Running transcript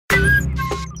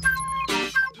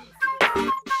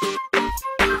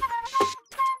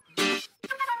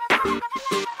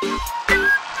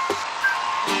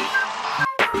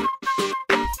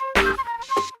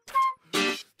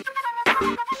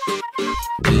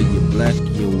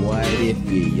black, you're white, if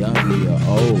you're young or you're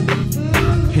old.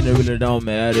 And it really don't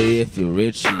matter if you're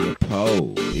rich or you're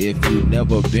poor. If you've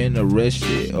never been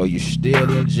arrested or you're still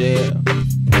in jail,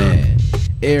 man,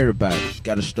 everybody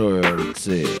got a story to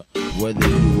tell. Whether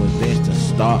you invest in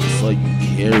stocks or you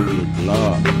carry a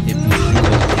Glock, if you shoot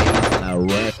a case in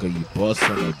Iraq or you bust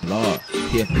on a block,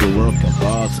 if you work a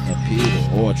boss and computer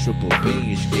or a triple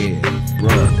bean scale,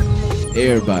 bro,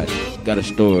 everybody got a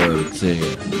story to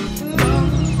tell.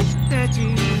 That you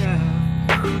love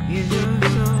is your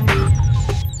soul.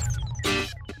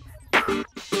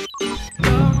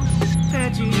 All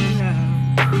that you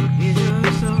love is your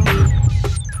soul.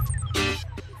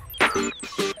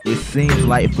 It seems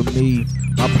like for me,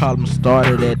 my problem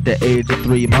started at the age of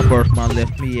 3. My birth mom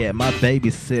left me at my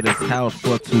babysitter's house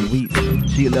for 2 weeks.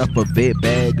 She left a big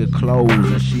bag of clothes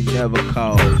and she never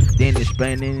called. Didn't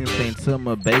explain anything to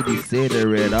my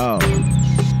babysitter at all.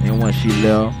 And when she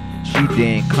left, she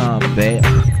didn't come back.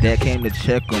 Dad came to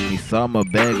check on me, saw my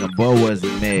bag and boy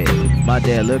wasn't mad. My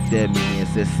dad looked at me and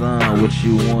said, son, what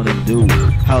you wanna do?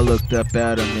 I looked up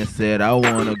at him and said, I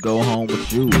wanna go home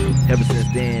with you. Ever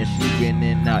since then, she been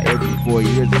in and out every 4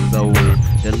 years or so.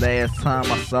 And the last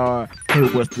time I saw her,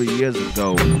 it was 3 years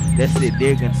ago. That's it,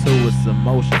 dig into its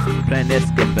emotions, plan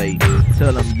excavate.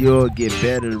 Tell him you'll get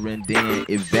better and then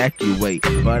evacuate.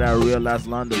 But I realized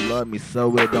London loved me,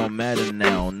 so it don't matter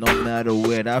now. No matter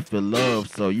what, I feel love,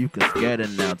 so you can scatter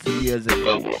now. 2 years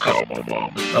ago, I called my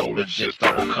mom and told her just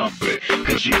don't come back,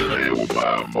 cause she playing with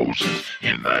my emotions,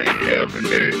 and I ain't having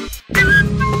that.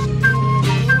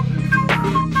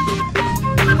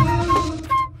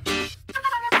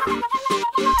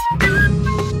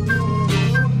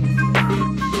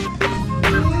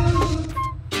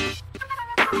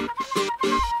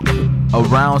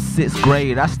 Around 6th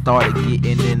grade, I started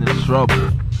getting into trouble.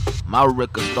 My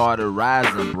record started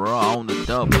rising, bro, on the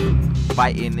double.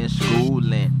 Fighting in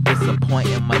school and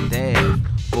disappointing my dad.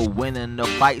 For winning the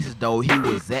fights though, he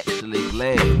was actually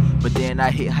glad. But then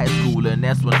I hit high school and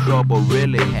that's when trouble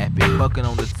really happened. Fucking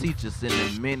on the teachers and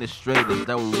administrators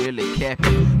that were really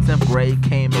capping. 10th grade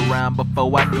came around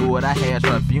before I knew it, I had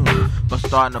tribunal for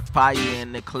starting a fire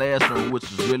in the classroom, which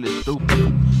was really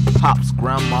stupid. Pops,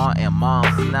 grandma, and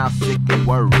moms now sick and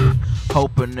worried,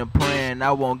 hoping and praying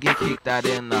I won't get kicked out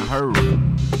in a hurry.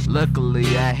 Luckily,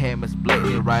 I had Miss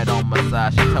Blakeney right on my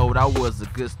side. She told I was a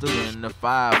good student and the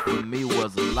 5 for me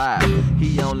was a lie.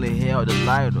 He only held a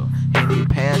lighter and he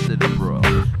passed it, bro.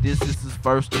 This is his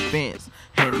first offense,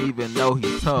 and even though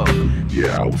he's tough.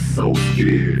 Yeah, I was so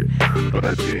scared, but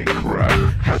I didn't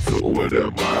cry. I took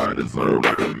whatever I deserved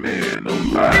like a man, no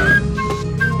lie.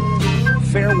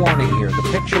 Fair warning here, the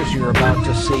pictures you're about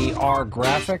to see are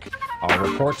graphic. I'll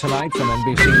report tonight from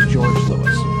NBC's George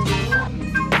Lewis.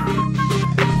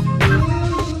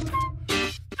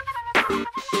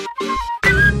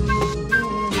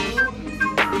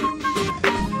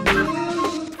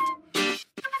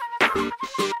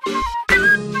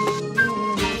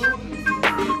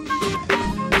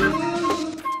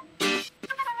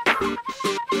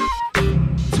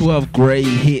 12th grade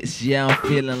hits, yeah, I'm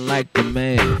feeling like the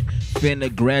man.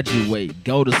 Finna graduate,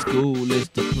 go to school is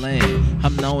the plan.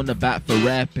 I'm known about for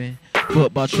rapping,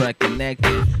 football, track, and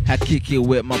acting. I kick it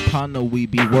with my partner, we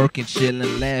be working,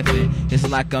 chillin', laughing. It's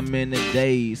like I'm in the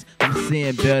days, I'm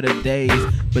seeing better days.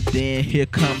 But then here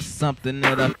comes something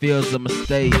that I feel's a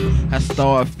mistake. I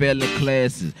start failing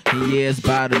classes, and yeah, it's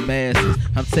by the masses.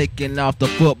 I'm taking off the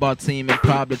football team and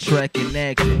probably track and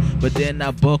acting. But then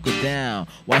I buckle down,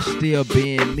 while still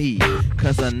being me.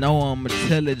 Cause I know I'm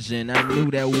intelligent, I knew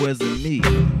that wasn't me.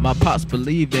 My pops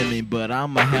believe in me, but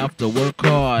I'ma have to work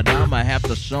hard. I'ma have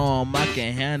to show 'em I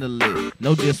can handle it,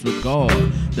 no disregard.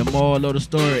 The moral of the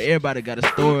story, everybody got a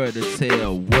story to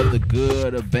tell. Whether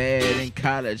good or bad, in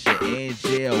college or in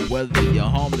jail. Whether you're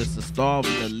homeless or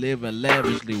starving or living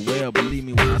lavishly well. Believe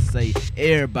me when I say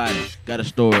everybody got a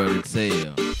story to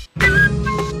tell.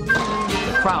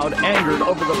 The crowd angered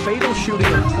over the fatal shooting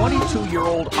of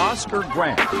 22-year-old Oscar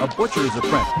Grant, a butcher's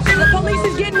apprentice. The police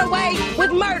is getting away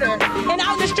with murder. And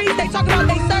out in the streets, they talk about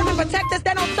they serve and protect us.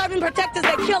 They don't serve and protect us,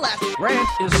 they kill us. Grant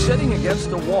is sitting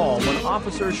against a wall when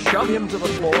officers shove him to the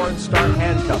floor and start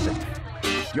handcuffing.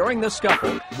 During the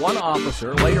scuffle, one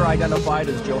officer, later identified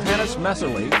as Johannes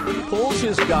Messerly, pulls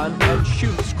his gun and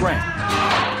shoots Grant.